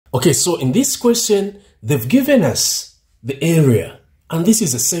Okay, so in this question, they've given us the area, and this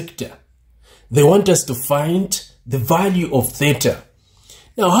is a sector. They want us to find the value of theta.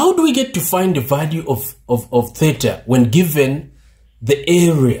 Now, how do we get to find the value of theta when given the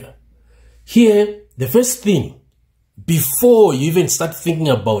area? Here, the first thing, before you even start thinking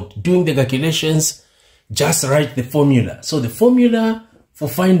about doing the calculations, just write the formula. So the formula for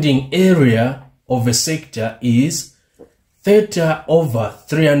finding area of a sector is theta over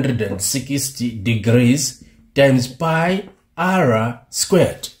 360 degrees times pi r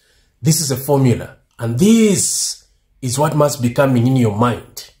squared. This is a formula, and this is what must be coming in your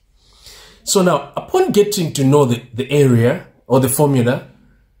mind. So now, upon getting to know the area or the formula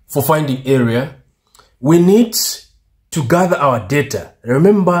for finding area, we need to gather our data.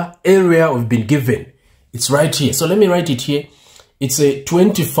 Remember, area we've been given, it's right here. So let me write it here. It's a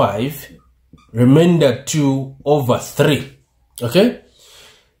 25 remainder 2 over 3. Okay?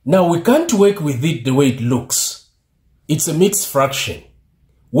 Now, we can't work with it the way it looks. It's a mixed fraction.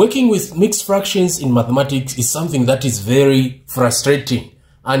 Working with mixed fractions in mathematics is something that is very frustrating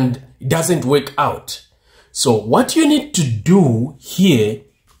and it doesn't work out. So what you need to do here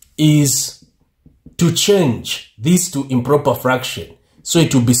is to change this to improper fraction. So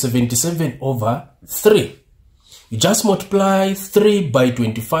it will be 77 over 3. You just multiply 3 by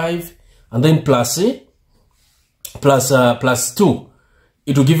 25 and then plus 2.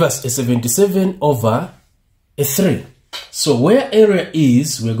 It will give us a 77 over a 3. So where area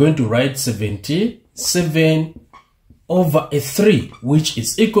is, we're going to write 77 over a 3, which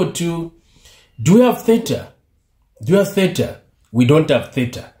is equal to, do we have theta? Do we have theta? We don't have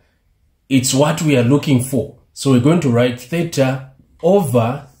theta. It's what we are looking for. So we're going to write theta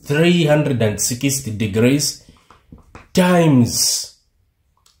over 360 degrees times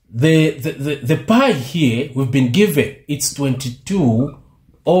the pi here we've been given. It's 22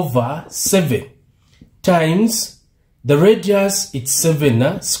 over 7 times the radius, it's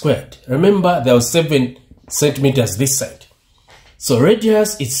 7 squared. Remember, there was 7 centimeters this side. So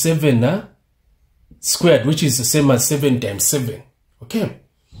radius is 7 squared, which is the same as 7 times 7. Okay.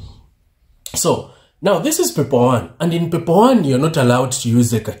 So now this is paper 1. And in paper 1, you're not allowed to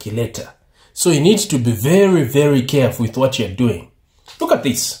use a calculator. So you need to be very, very careful with what you're doing. Look at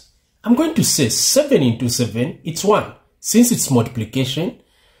this. I'm going to say 7 into 7, it's 1. Since it's multiplication,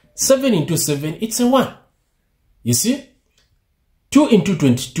 7 into 7, it's a 1. You see? 2 into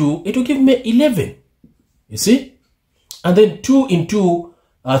 22, it will give me 11. You see? And then 2 into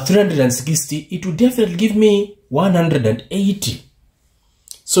 360, it will definitely give me 180.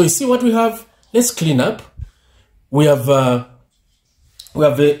 So you see what we have? Let's clean up. We have a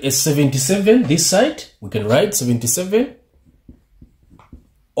 77 this side. We can write 77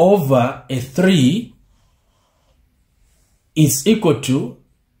 over a 3 is equal to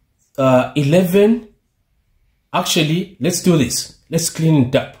 11. Actually, let's do this. Let's clean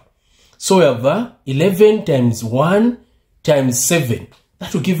it up. So we have 11 times 1 times 7.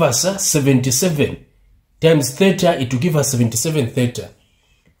 That will give us 77. Times theta, it will give us 77 theta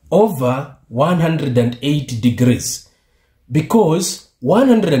over 180 degrees. Because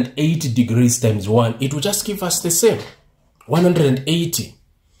 180 degrees times 1, it will just give us the same, 180.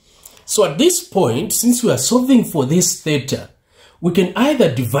 So at this point, since we are solving for this theta, we can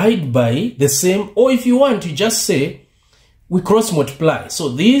either divide by the same, or if you want, you just say we cross multiply. So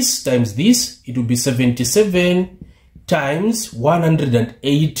this times this, it will be 77 times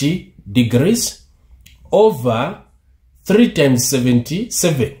 180 degrees over 3 times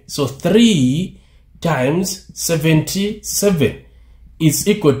 77. So 3 times 77 is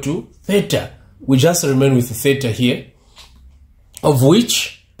equal to theta. We just remain with the theta here, of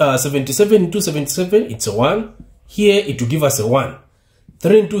which 77 into 77, it's a 1. Here, it will give us a 1.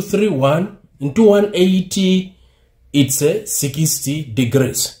 3 into 3, 1. Into 180, it's a 60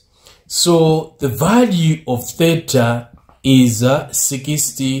 degrees. So, the value of theta is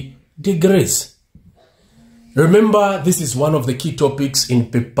 60 degrees. Remember, this is one of the key topics in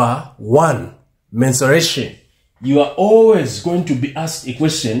paper 1, mensuration. You are always going to be asked a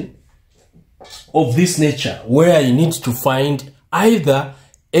question of this nature, where you need to find either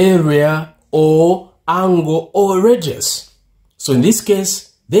area or angle or radius. So in this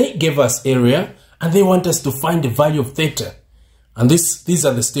case, they gave us area and they want us to find the value of theta. And these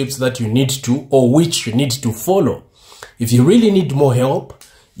are the steps that you need to, or which you need to follow. If you really need more help,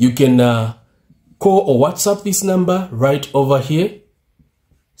 you can call or WhatsApp this number right over here.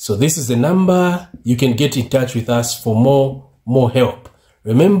 So this is the number. You can get in touch with us for more help.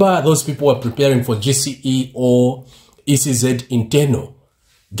 Remember, those people who are preparing for GCE or ECZ internal,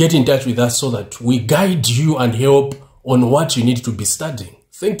 get in touch with us so that we guide you and help on what you need to be studying.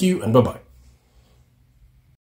 Thank you and bye-bye.